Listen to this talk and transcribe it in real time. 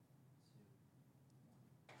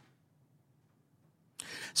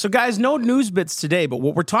So, guys, no news bits today, but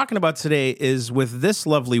what we're talking about today is with this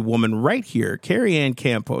lovely woman right here, Cari Ann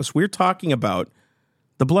Campos. We're talking about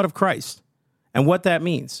the blood of Christ and what that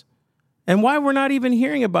means and why we're not even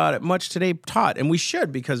hearing about it much today taught. And we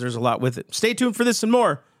should, because there's a lot with it. Stay tuned for this and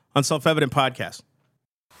more on Self-Evident Podcast.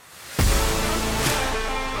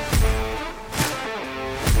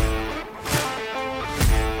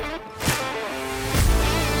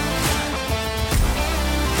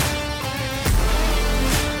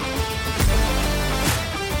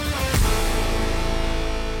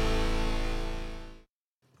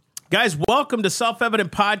 Guys, welcome to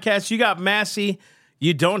Self-Evident Podcast. You got Massey.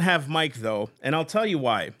 You don't have Mike, though, and I'll tell you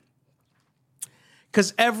why.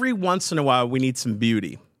 Because every once in a while, we need some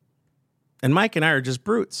beauty. And Mike and I are just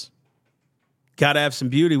brutes. Got to have some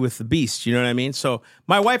beauty with the beast, you know what I mean? So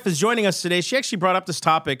my wife is joining us today. She actually brought up this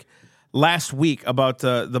topic last week about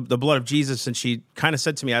the blood of Jesus, and she kind of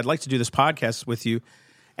said to me, I'd like to do this podcast with you.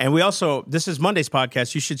 And we also, this is Monday's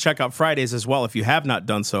podcast. You should check out Fridays as well if you have not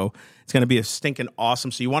done so. It's going to be a stinking awesome.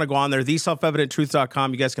 So you want to go on there,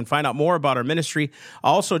 theselfevidenttruth.com. You guys can find out more about our ministry.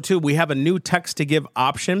 Also, too, we have a new text to give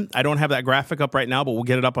option. I don't have that graphic up right now, but we'll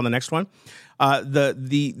get it up on the next one.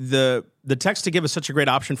 The text to give is such a great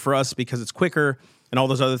option for us because it's quicker and all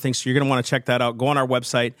those other things. So you're going to want to check that out. Go on our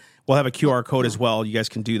website. We'll have a QR code as well. You guys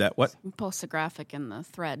can do that. What? We'll post a graphic in the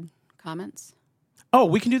thread comments. Oh,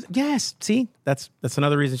 we can do that. Yes. See, that's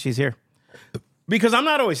another reason she's here. Because I'm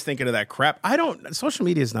not always thinking of that crap. Social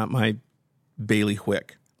media is not my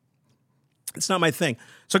bailiwick. It's not my thing.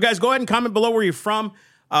 So guys, go ahead and comment below where you're from.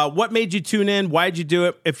 What made you tune in? Why'd you do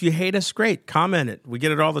it? If you hate us, great. Comment it. We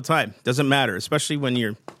get it all the time. Doesn't matter, especially when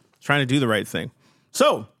you're trying to do the right thing.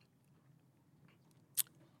 So,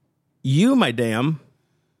 you, my damn.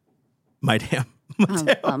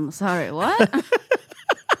 I'm sorry, what?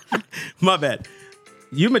 My bad.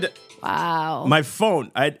 Wow. My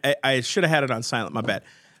phone, I should have had it on silent. My bad.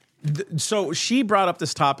 So she brought up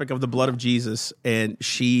this topic of the blood of Jesus, and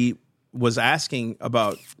she was asking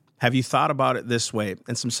about, have you thought about it this way?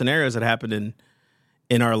 And some scenarios that happened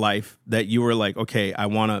in our life that you were like, okay, I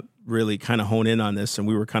want to really kind of hone in on this, and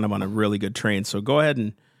we were kind of on a really good train. So go ahead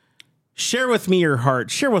and share with me your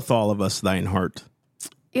heart. Share with all of us thine heart.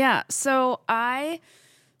 Yeah, so I've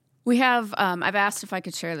asked if I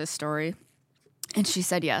could share this story. And she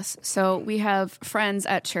said yes. So we have friends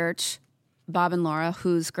at church, Bob and Laura,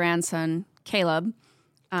 whose grandson, Caleb,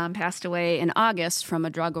 passed away in August from a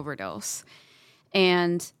drug overdose.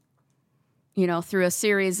 And, through a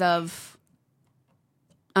series of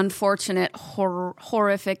unfortunate,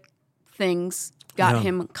 horrific things, got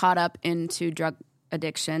him caught up into drug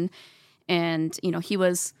addiction. And, he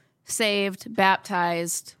was saved,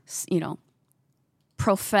 baptized,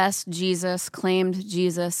 professed Jesus, claimed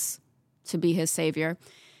Jesus to be his savior.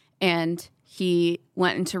 And he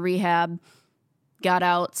went into rehab, got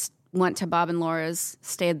out, went to Bob and Laura's,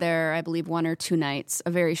 stayed there, I believe, 1 or 2 nights,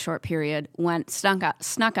 a very short period,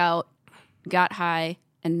 snuck out, got high,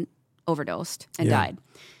 and overdosed and died.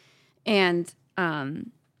 And,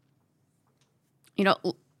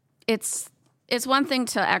 it's one thing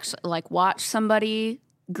to actually watch somebody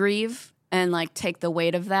grieve and take the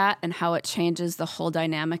weight of that and how it changes the whole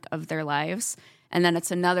dynamic of their lives. And then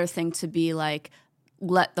it's another thing to be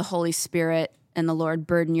let the Holy Spirit and the Lord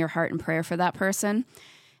burden your heart in prayer for that person.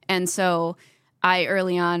 And so I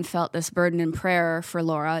early on felt this burden in prayer for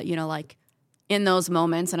Laura, in those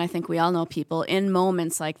moments. And I think we all know people in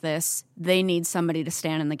moments like this, they need somebody to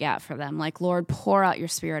stand in the gap for them. Lord, pour out your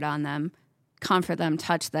Spirit on them, comfort them,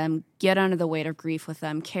 touch them, get under the weight of grief with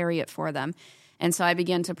them, carry it for them. And so I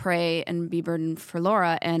began to pray and be burdened for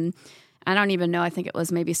Laura. And I don't even know, I think it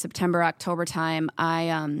was maybe September, October time.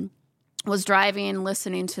 I was driving,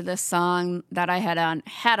 listening to this song that I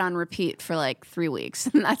had on repeat for 3 weeks.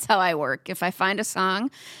 And that's how I work. If I find a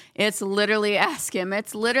song, it's literally Ask Him.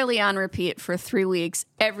 It's literally on repeat for 3 weeks,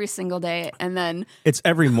 every single day. And then it's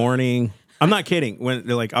every morning. I'm not kidding. When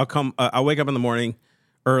they're I'll wake up in the morning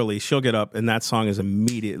early. She'll get up and that song is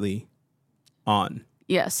immediately on.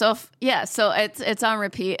 Yeah. So it's on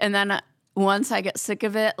repeat. And then once I get sick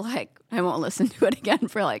of it, I won't listen to it again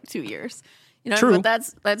for 2 years. True.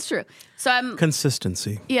 But that's true. So I'm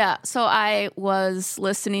consistency. Yeah. So I was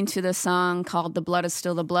listening to this song called "The Blood Is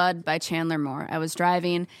Still the Blood" by Chandler Moore. I was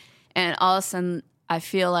driving, and all of a sudden I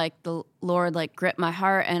feel like the Lord gripped my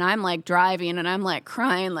heart, and I'm driving, and I'm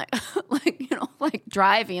crying,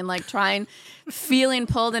 driving, trying, feeling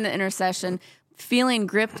pulled into intercession, feeling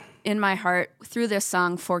gripped in my heart through this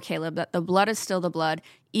song for Caleb, that the blood is still the blood,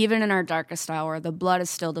 even in our darkest hour, the blood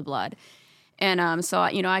is still the blood. And so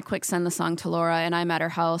I quick send the song to Laura, and I'm at her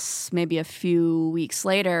house maybe a few weeks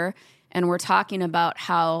later, And we're talking about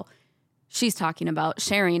how she's talking about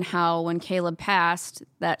sharing how when Caleb passed,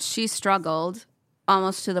 that she struggled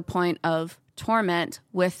almost to the point of torment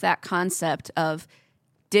with that concept of,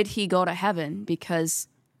 did he go to heaven? Because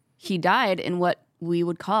he died in what we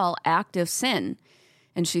would call active sin.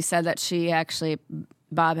 And she said that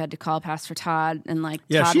Bob had to call Pastor Todd and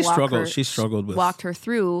Todd she struggled with walked her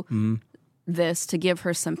through this to give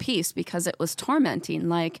her some peace because it was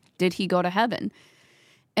tormenting. Did he go to heaven?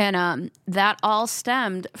 And that all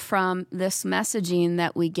stemmed from this messaging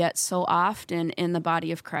that we get so often in the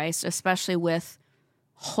body of Christ, especially with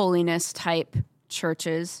holiness type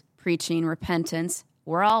churches preaching repentance.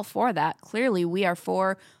 We're all for that. Clearly, we are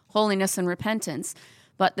for holiness and repentance.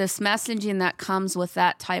 But this messaging that comes with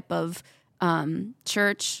that type of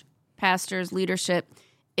church, pastors, leadership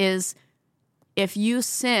is, if you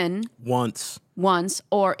sin once,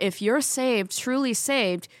 or if you're saved, truly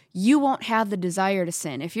saved, you won't have the desire to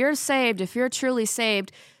sin. If you're saved, if you're truly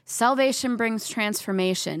saved, salvation brings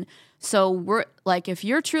transformation. So if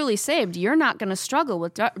you're truly saved, you're not going to struggle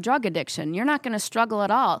with drug addiction. You're not going to struggle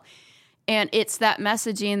at all. And it's that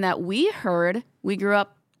messaging that we heard. We grew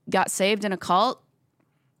up, got saved in a cult,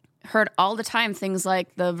 heard all the time things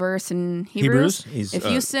like the verse in Hebrews. If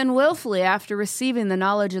you sin willfully after receiving the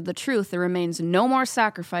knowledge of the truth, there remains no more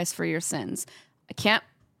sacrifice for your sins. I can't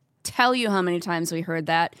tell you how many times we heard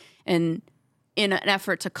that, and in an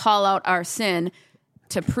effort to call out our sin,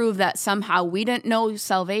 to prove that somehow we didn't know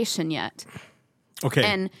salvation yet. Okay.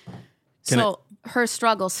 And her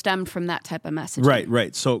struggle stemmed from that type of message.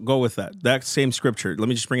 Right. So go with that. That same scripture, let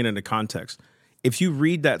me just bring it into context. If you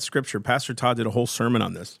read that scripture, Pastor Todd did a whole sermon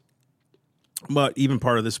on this, but even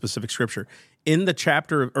part of this specific scripture. In the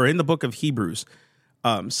chapter, or in the book of Hebrews,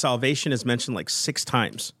 salvation is mentioned 6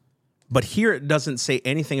 times. But here it doesn't say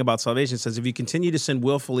anything about salvation. It says, if you continue to sin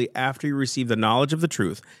willfully after you receive the knowledge of the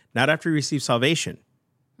truth, not after you receive salvation,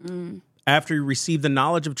 after you receive the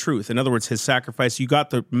knowledge of truth, in other words, his sacrifice, you got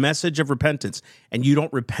the message of repentance, and you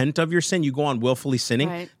don't repent of your sin, you go on willfully sinning,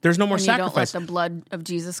 right. There's no more and sacrifice. You don't let the blood of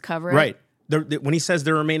Jesus cover it. Right. When he says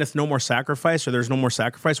there remaineth no more sacrifice, or there's no more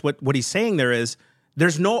sacrifice, what he's saying there is,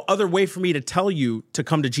 there's no other way for me to tell you to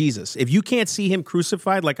come to Jesus. If you can't see him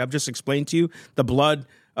crucified, like I've just explained to you, the blood,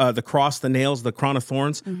 the cross, the nails, the crown of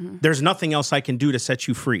thorns, there's nothing else I can do to set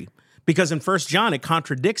you free. Because in 1 John, it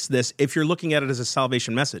contradicts this if you're looking at it as a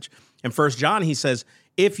salvation message. In 1 John, he says,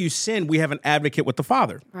 if you sin, we have an advocate with the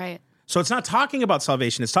Father. Right. So it's not talking about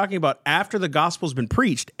salvation. It's talking about after the gospel's been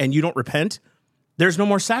preached and you don't repent, there's no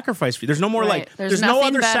more sacrifice for you. There's no more there's no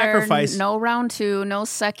other better, sacrifice. No round 2, no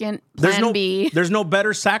second plan B. There's no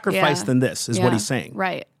better sacrifice than this, is what he's saying.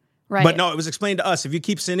 Right. But no, it was explained to us. If you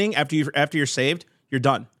keep sinning after you're saved, you're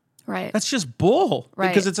done. Right. That's just bull. Right.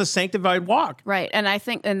 Because it's a sanctified walk. Right. And I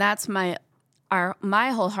think, and that's my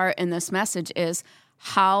whole heart in this message is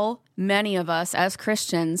how many of us as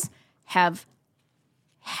Christians have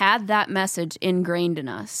had that message ingrained in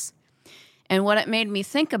us. And what it made me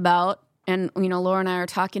think about, and Laura and I are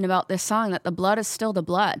talking about this song, that the blood is still the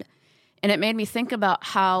blood. And it made me think about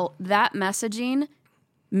how that messaging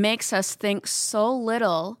makes us think so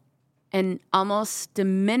little and almost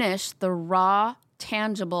diminish the raw,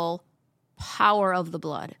 tangible power of the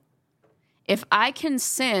blood. If I can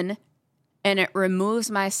sin and it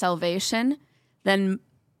removes my salvation, then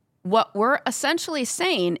what we're essentially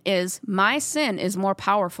saying is my sin is more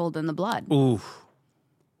powerful than the blood. Ooh.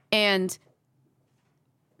 And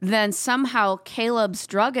then somehow Caleb's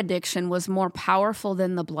drug addiction was more powerful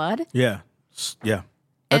than the blood. Yeah.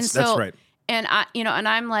 That's right. And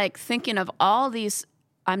I'm thinking of all these.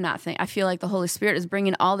 I feel like the Holy Spirit is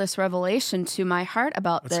bringing all this revelation to my heart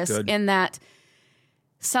about That's this. good. In that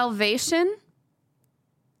salvation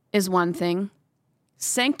is one thing,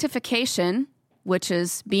 sanctification, which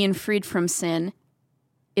is being freed from sin,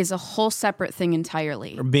 is a whole separate thing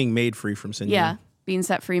entirely. Or being made free from sin. Yeah. Being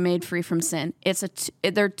set free, made free from sin.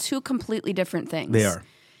 They're 2 completely different things. They are.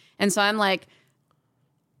 And so I'm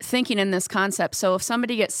thinking in this concept. So if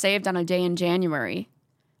somebody gets saved on a day in January,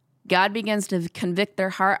 God begins to convict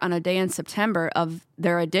their heart on a day in September of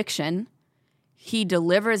their addiction. He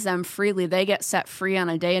delivers them freely. They get set free on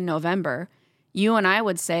a day in November. You and I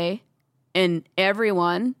would say, and every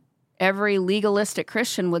legalistic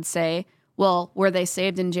Christian would say, well, were they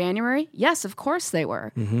saved in January? Yes, of course they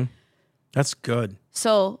were. Mm-hmm. That's good.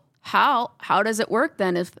 So how does it work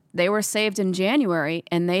then if they were saved in January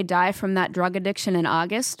and they die from that drug addiction in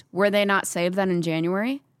August? Were they not saved then in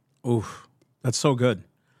January? Oof, that's so good.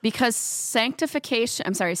 Because salvation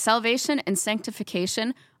and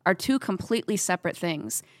sanctification are 2 completely separate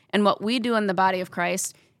things. And what we do in the body of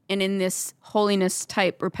Christ and in this holiness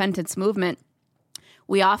type repentance movement,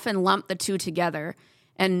 we often lump the two together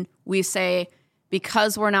and we say,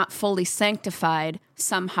 because we're not fully sanctified,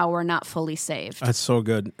 somehow we're not fully saved. That's so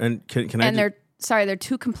good. And can I? And they're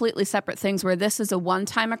two completely separate things. Where this is a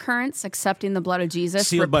one-time occurrence, accepting the blood of Jesus,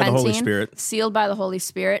 sealed by the Holy Spirit, sealed by the Holy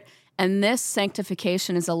Spirit, and this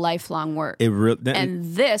sanctification is a lifelong work. And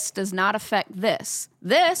this does not affect this.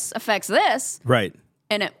 This affects this, right?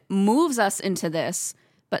 And it moves us into this.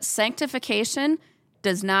 But sanctification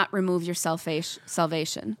does not remove your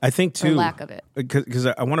salvation. I think too, or lack of it. Because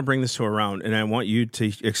I want to bring this to a round, and I want you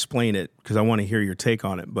to explain it because I want to hear your take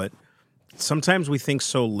on it. But sometimes we think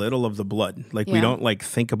so little of the blood, like we don't like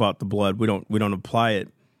think about the blood. We don't apply it.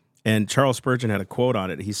 And Charles Spurgeon had a quote on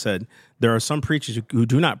it. He said, "There are some preachers who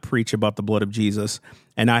do not preach about the blood of Jesus,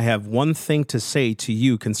 and I have one thing to say to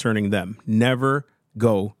you concerning them: never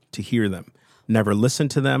go to hear them, never listen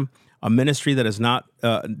to them." A ministry that does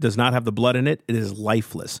not have the blood in it, it is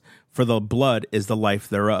lifeless. For the blood is the life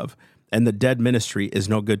thereof. And the dead ministry is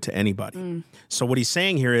no good to anybody. So what he's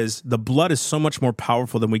saying here is the blood is so much more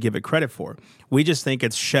powerful than we give it credit for. We just think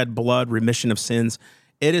it's shed blood, remission of sins.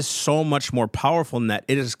 It is so much more powerful than that.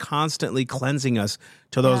 It is constantly cleansing us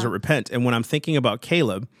to those that repent. And when I'm thinking about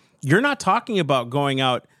Caleb, you're not talking about going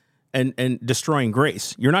out and destroying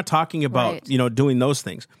grace. You're not talking about, doing those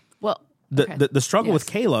things. Well, The struggle with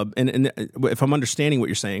Caleb, and if I'm understanding what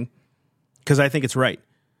you're saying, because I think it's right,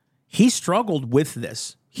 he struggled with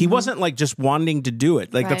this. He wasn't like just wanting to do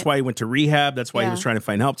it. Like that's why he went to rehab. That's why he was trying to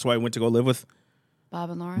find help. That's why he went to go live with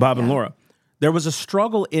Bob and Laura. There was a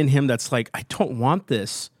struggle in him that's like, I don't want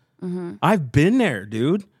this. I've been there,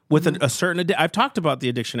 dude, with a certain I've talked about the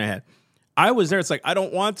addiction I had. I was there. It's like, I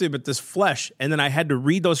don't want to, but this flesh. And then I had to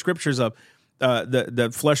read those scriptures of,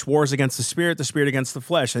 the flesh wars against the spirit against the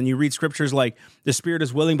flesh. And you read scriptures like the spirit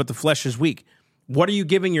is willing, but the flesh is weak. What are you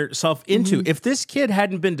giving yourself into? If this kid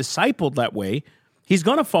hadn't been discipled that way, he's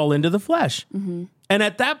going to fall into the flesh. And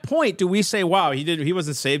at that point, do we say, wow, he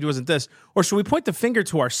wasn't saved, he wasn't this? Or should we point the finger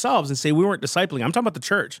to ourselves and say we weren't discipling? I'm talking about the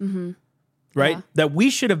church, right? Yeah. That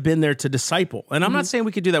we should have been there to disciple. And I'm not saying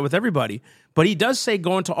we could do that with everybody, but he does say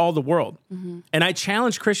go into all the world. And I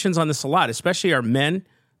challenge Christians on this a lot, especially our men,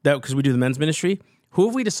 because we do the men's ministry. Who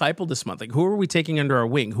have we discipled this month? Like, who are we taking under our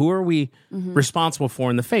wing? Who are we responsible for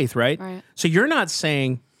in the faith, right? So you're not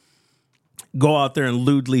saying go out there and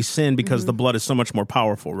lewdly sin because the blood is so much more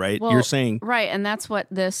powerful, right? Well, you're saying... Right, and that's what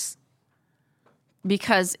this...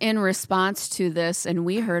 Because in response to this, and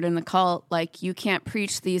we heard in the cult, like, you can't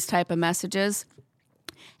preach these type of messages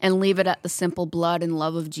and leave it at the simple blood and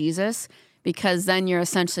love of Jesus, because then you're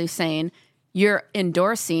essentially saying, you're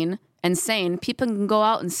endorsing... and saying people can go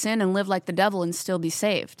out and sin and live like the devil and still be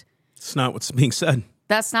saved. It's not what's being said.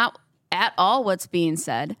 That's not at all what's being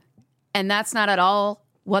said. And that's not at all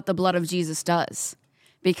what the blood of Jesus does.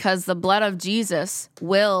 Because the blood of Jesus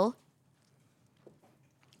will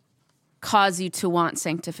cause you to want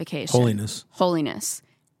sanctification. Holiness.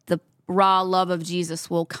 The raw love of Jesus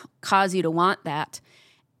will cause you to want that.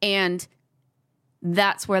 And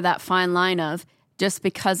that's where that fine line of just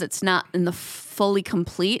because it's not in the fully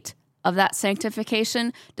complete of that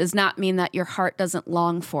sanctification does not mean that your heart doesn't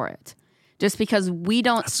long for it. Just because we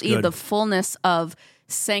don't see the fullness of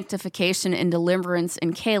sanctification and deliverance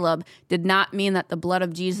in Caleb did not mean that the blood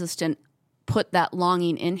of Jesus didn't put that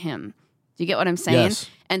longing in him. Do you get what I'm saying? Yes.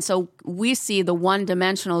 And so we see the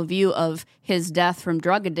one-dimensional view of his death from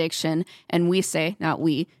drug addiction, and we say, not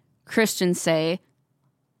we, Christians say,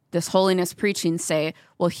 this holiness preaching say,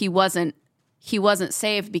 well, he wasn't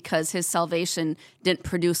saved because his salvation didn't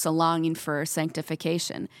produce a longing for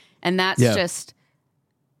sanctification. And that's just,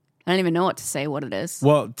 I don't even know what to say, what it is.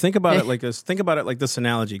 Well, think about it like this. Think about it like this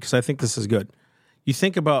analogy, because I think this is good. You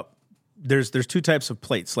think about, there's two types of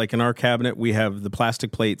plates. Like in our cabinet, we have the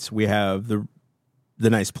plastic plates. We have the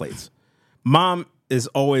nice plates. Mom is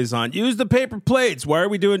always on, use the paper plates. Why are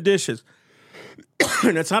we doing dishes?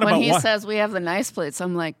 And it's not when about he says we have the nice plates,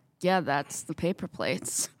 I'm like, yeah, that's the paper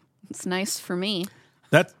plates. It's nice for me.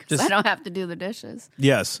 That's just, I don't have to do the dishes.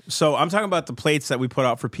 Yes. So I'm talking about the plates that we put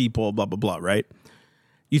out for people, blah, blah, blah, right?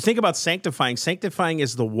 You think about sanctifying. Sanctifying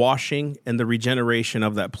is the washing and the regeneration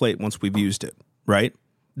of that plate once we've used it, right?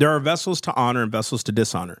 There are vessels to honor and vessels to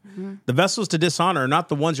dishonor. The vessels to dishonor are not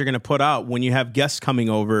the ones you're going to put out when you have guests coming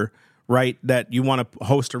over, right, that you want to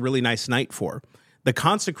host a really nice night for. The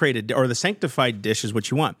consecrated or the sanctified dish is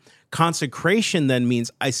what you want. Consecration then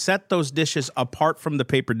means I set those dishes apart from the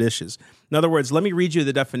paper dishes. In other words, let me read you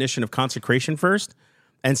the definition of consecration first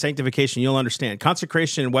and sanctification. You'll understand.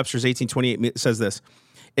 Consecration in Webster's 1828 says this.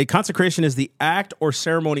 Consecration is the act or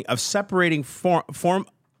ceremony of separating from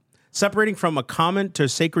a common to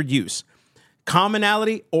sacred use.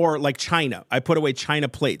 Commonality, or like China. I put away China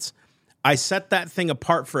plates. I set that thing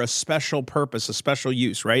apart for a special purpose, a special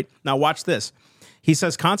use, right? Now watch this. He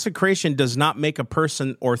says consecration does not make a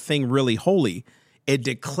person or thing really holy. It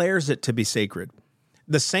declares it to be sacred.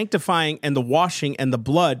 The sanctifying and the washing and the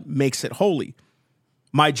blood makes it holy.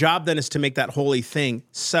 My job then is to make that holy thing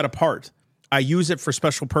set apart. I use it for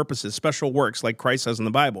special purposes, special works, like Christ says in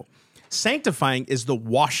the Bible. Sanctifying is the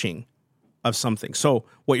washing of something. So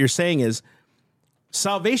what you're saying is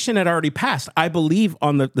salvation had already passed. I believe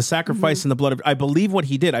on the sacrifice and the blood of, I believe what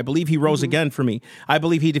he did. I believe he rose again for me. I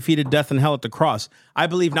believe he defeated death and hell at the cross. I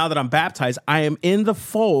believe now that I'm baptized, I am in the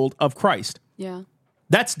fold of Christ. Yeah.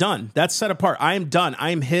 That's done. That's set apart. I am done. I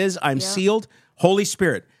am his. I'm sealed. Holy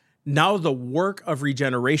Spirit. Now the work of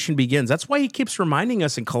regeneration begins. That's why he keeps reminding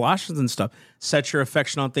us in Colossians and stuff, set your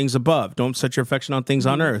affection on things above. Don't set your affection on things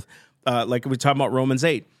on earth. Like we talk about Romans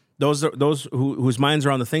 8. Those whose minds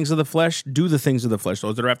are on the things of the flesh do the things of the flesh.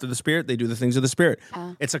 Those that are after the Spirit, they do the things of the Spirit.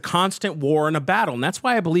 It's a constant war and a battle. And that's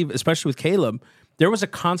why I believe, especially with Caleb, there was a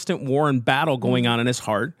constant war and battle going on in his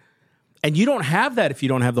heart. And you don't have that if you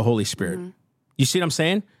don't have the Holy Spirit. You see what I'm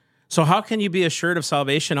saying? So how can you be assured of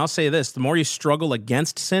salvation? I'll say this. The more you struggle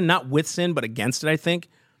against sin, not with sin, but against it, I think,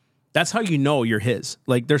 that's how you know you're his.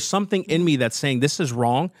 Like there's something in me that's saying this is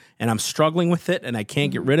wrong and I'm struggling with it and I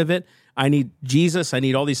can't get rid of it. I need Jesus. I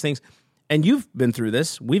need all these things. And you've been through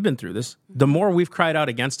this. We've been through this. The more we've cried out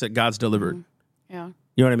against it, God's delivered. Yeah.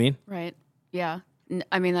 You know what I mean? Right. Yeah.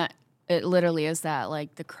 I mean, that it literally is that,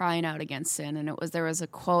 like the crying out against sin. And there was a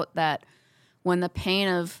quote that when the pain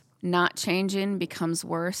of not changing becomes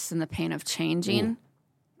worse than the pain of changing,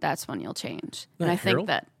 that's when you'll change. And I think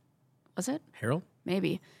that, was it? Harold?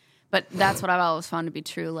 Maybe. But that's what I've always found to be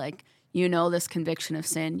true. Like, you know this conviction of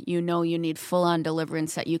sin. You know you need full-on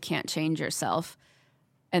deliverance, that you can't change yourself.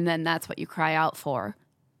 And then that's what you cry out for,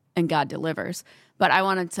 and God delivers. But I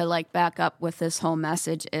wanted to like back up with this whole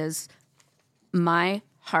message is my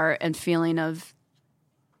heart and feeling of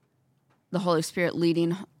the Holy Spirit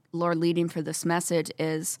leading, Lord leading for this message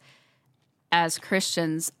is, as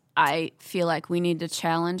Christians, I feel like we need to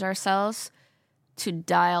challenge ourselves to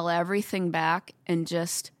dial everything back and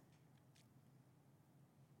just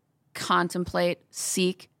contemplate,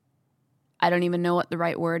 seek, I don't even know what the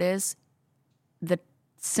right word is, the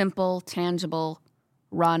simple, tangible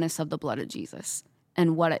rawness of the blood of Jesus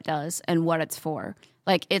and what it does and what it's for.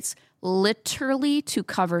 Like, it's literally to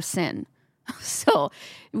cover sin. So,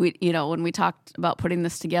 when we talked about putting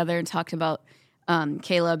this together and talked about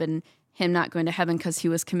Caleb and him not going to heaven because he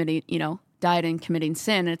was committing, died in committing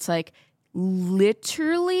sin, it's like,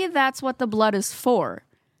 literally, that's what the blood is for.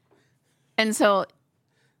 And so,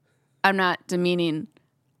 I'm not demeaning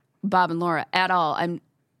Bob and Laura at all. I'm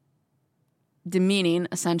demeaning,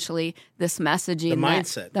 essentially, this messaging.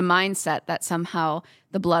 The mindset that somehow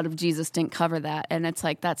the blood of Jesus didn't cover that. And it's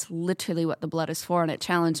like, that's literally what the blood is for. And it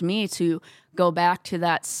challenged me to go back to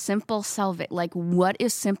that simple salvation. Like, what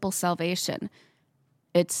is simple salvation?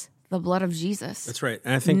 It's the blood of Jesus. That's right.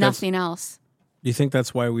 And I think nothing else. Do you think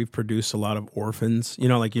that's why we've produced a lot of orphans?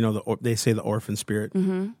 They say the orphan spirit,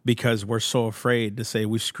 because we're so afraid to say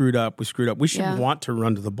we screwed up. We should want to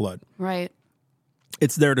run to the blood. Right.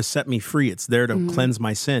 It's there to set me free. It's there to cleanse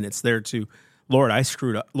my sin. It's there to, Lord, I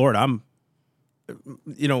screwed up. Lord,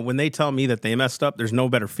 when they tell me that they messed up, there's no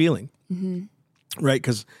better feeling, right?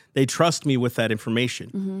 Because they trust me with that information.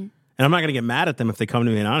 And I'm not going to get mad at them if they come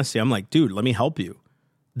to me in honesty. I'm like, dude, let me help you.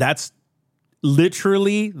 That's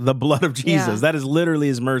literally the blood of Jesus. Yeah. That is literally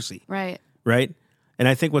his mercy. Right. Right? And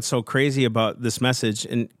I think what's so crazy about this message,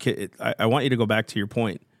 and I want you to go back to your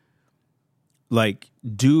point, like,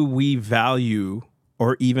 do we value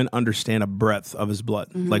or even understand a breadth of his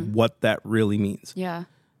blood? Like, what that really means. Yeah.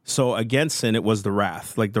 So against sin, it was the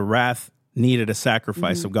wrath. Like, the wrath needed a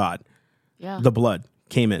sacrifice of God. Yeah. The blood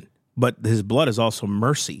came in. But his blood is also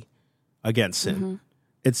mercy against sin.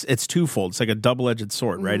 It's twofold. It's like a double-edged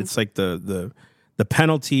sword, right? It's like the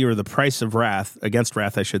penalty or the price of wrath, against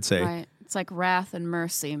wrath, I should say. Right. It's like wrath and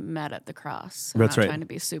mercy met at the cross. That's right. I'm not trying to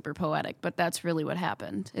be super poetic, but that's really what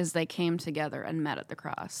happened, is they came together and met at the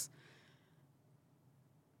cross.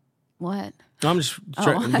 What? No, I'm just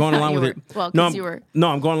going along with it. Well, because you were... No,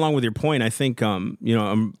 I'm going along with your point. I think,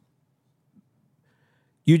 you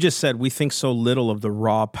just said we think so little of the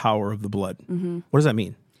raw power of the blood. What does that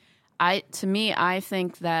mean? I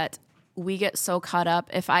think that we get so caught up.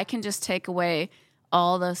 If I can just take away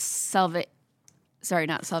all the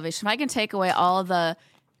if I can take away all the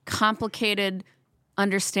complicated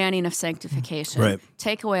understanding of sanctification,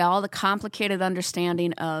 take away all the complicated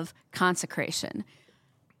understanding of consecration,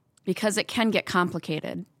 because it can get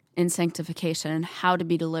complicated. in sanctification and how to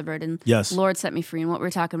be delivered and Yes. Lord set me free and what we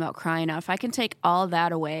were talking about crying out. If I can take all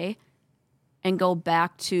that away and go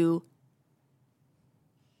back to,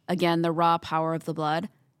 again, the raw power of the blood,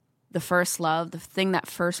 the first love, the thing that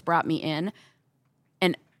first brought me in,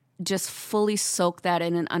 and just fully soak that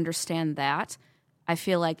in and understand that, I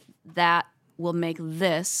feel like that will make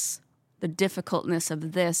this, the difficultness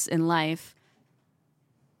of this in life,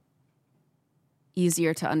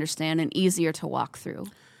 easier to understand and easier to walk through.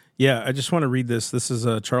 Yeah, I just want to read this. This is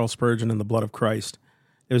Charles Spurgeon in The Blood of Christ.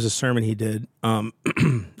 It was a sermon he did, and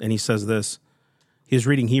he says this. He was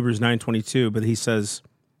reading Hebrews 9:22, but he says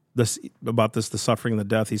this about this, the suffering and the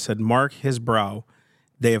death. He said, "Mark his brow.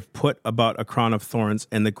 They have put about a crown of thorns,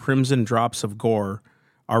 and the crimson drops of gore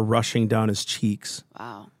are rushing down his cheeks.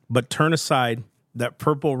 Wow. But turn aside that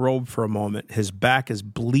purple robe for a moment. His back is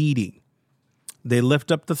bleeding. They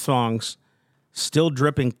lift up the thongs, still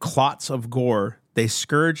dripping clots of gore. They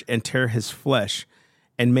scourge and tear his flesh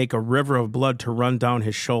and make a river of blood to run down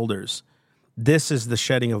his shoulders. This is the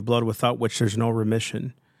shedding of blood without which there's no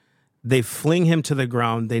remission. They fling him to the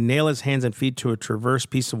ground. They nail his hands and feet to a transverse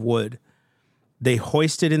piece of wood. They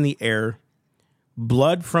hoist it in the air.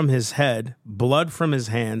 Blood from his head, blood from his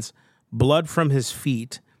hands, blood from his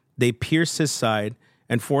feet. They pierce his side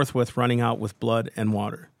and forthwith running out with blood and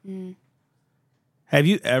water." Mm. Have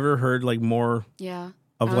you ever heard like more? Yeah.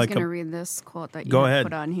 Of I was like going to read this quote that you Go had ahead.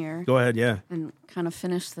 put on here. Go ahead, yeah. And kind of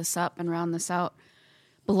finish this up and round this out.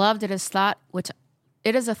 Beloved, it is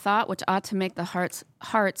a thought which ought to make the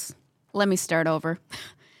hearts. Let me start over.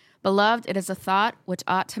 Beloved, it is a thought which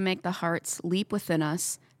ought to make the hearts leap within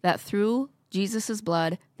us, that through Jesus'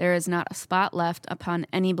 blood there is not a spot left upon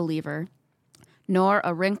any believer, nor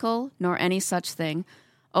a wrinkle, nor any such thing.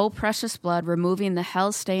 O precious blood, removing the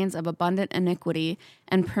hell stains of abundant iniquity,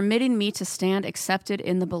 and permitting me to stand accepted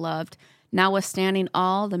in the beloved, notwithstanding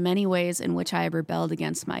all the many ways in which I have rebelled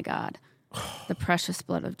against my God. The precious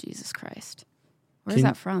blood of Jesus Christ. Where's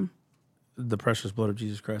that from? The precious blood of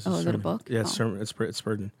Jesus Christ. Oh, is it a book? Yeah, Oh. it's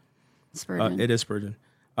Spurgeon. Spurgeon. It is Spurgeon.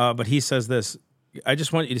 But he says this. I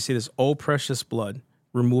just want you to see this. O precious blood,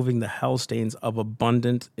 removing the hell stains of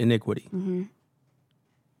abundant iniquity. Mm-hmm.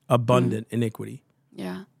 Abundant iniquity.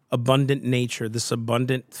 Yeah. Abundant nature, this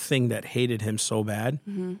abundant thing that hated him so bad.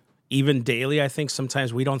 Mm-hmm. Even daily, I think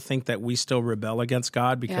sometimes we don't think that we still rebel against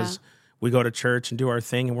God because we go to church and do our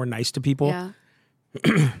thing and we're nice to people.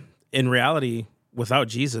 Yeah. In reality, without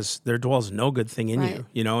Jesus, there dwells no good thing in you,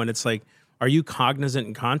 you know? And it's like, are you cognizant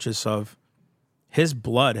and conscious of his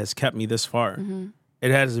blood has kept me this far? Mm-hmm.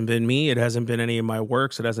 It hasn't been me. It hasn't been any of my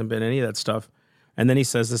works. It hasn't been any of that stuff. And then he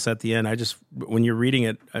says this at the end. When you're reading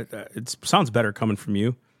it, it sounds better coming from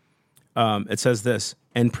you. It says this,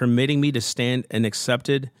 and permitting me to stand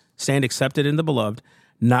accepted in the beloved,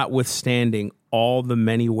 notwithstanding all the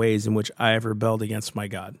many ways in which I have rebelled against my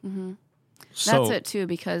God. Mm-hmm. So, that's it too,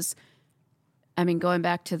 because I mean, going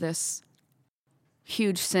back to this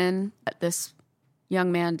huge sin that this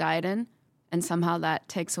young man died in, and somehow that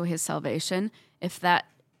takes away his salvation.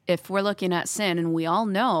 If we're looking at sin, and we all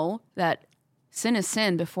know that sin is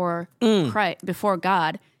sin before Christ, before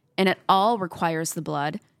God, and it all requires the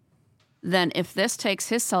blood, then if this takes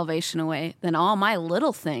his salvation away, then all my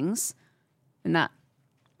little things, and not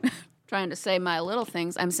trying to say my little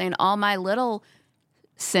things, I'm saying all my little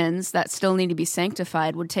sins that still need to be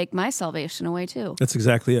sanctified would take my salvation away too. that's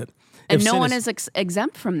exactly it. And no one is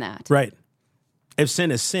exempt from that. Right. If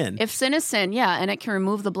sin is sin. If sin is sin, yeah, and it can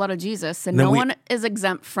remove the blood of Jesus, then no one is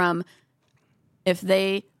exempt from if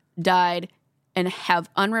they died and have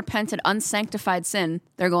unrepented, unsanctified sin,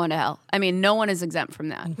 they're going to hell. I mean, no one is exempt from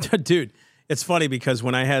that. Dude, it's funny because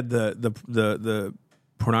when I had the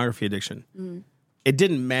pornography addiction, it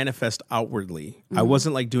didn't manifest outwardly. I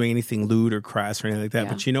wasn't like doing anything lewd or crass or anything like that.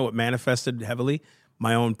 Yeah. But you know what manifested heavily?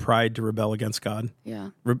 My own pride to rebel against God. Yeah.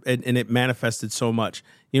 And it manifested so much.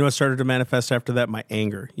 You know what started to manifest after that? My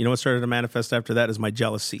anger. You know what started to manifest after that is my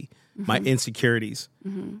jealousy, my insecurities.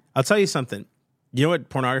 I'll tell you something. You know what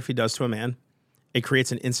pornography does to a man? It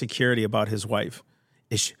creates an insecurity about his wife.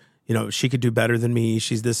 She could do better than me.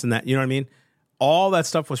 She's this and that. You know what I mean? All that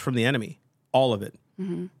stuff was from the enemy. All of it.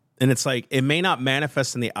 Mm-hmm. And it's like, it may not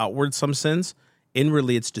manifest in the outward, some sins.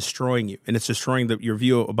 Inwardly, it's destroying you. And it's destroying your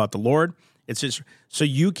view about the Lord. It's just, so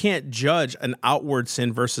you can't judge an outward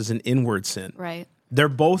sin versus an inward sin. Right. They're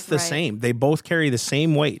both the same. They both carry the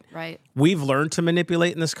same weight. Right. We've learned to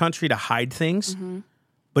manipulate in this country to hide things. Mm-hmm.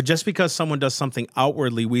 But just because someone does something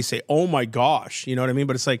outwardly, we say, oh my gosh, you know what I mean?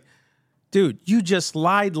 But it's like, dude, you just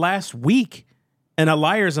lied last week. And a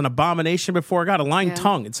liar is an abomination before God. A lying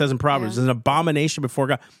tongue, it says in Proverbs, is an abomination before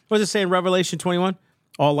God. What does it say in Revelation 21?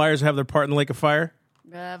 All liars have their part in the lake of fire.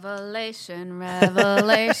 Revelation,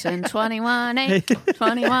 21:8,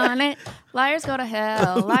 21:8. Liars go to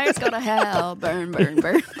hell, burn, burn, burn,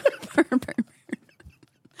 burn, burn, burn.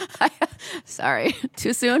 Sorry,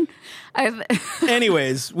 too soon?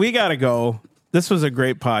 Anyways, we got to go. This was a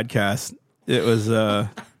great podcast. It was, what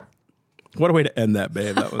a way to end that,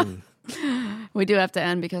 babe. That was. We do have to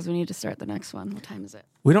end because we need to start the next one. What time is it?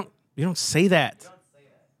 You don't say that.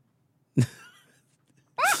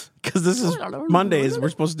 Because this is Mondays. We're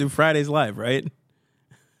supposed to do Fridays live, right?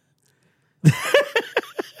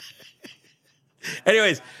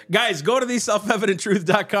 Anyways, guys, go to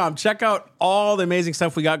theselfevidenttruth.com. Check out all the amazing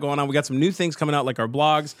stuff we got going on. We got some new things coming out, like our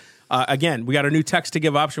blogs. Again, we got a new text to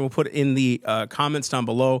give option. We'll put it in the comments down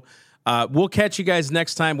below. We'll catch you guys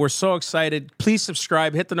next time. We're so excited. Please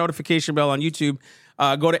subscribe. Hit the notification bell on YouTube.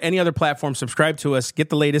 Go to any other platform. Subscribe to us. Get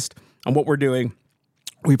the latest on what we're doing.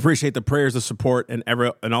 We appreciate the prayers, the support, and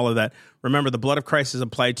all of that. Remember, the blood of Christ is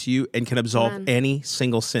applied to you and can absolve any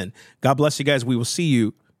single sin. God bless you guys. We will see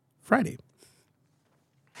you Friday.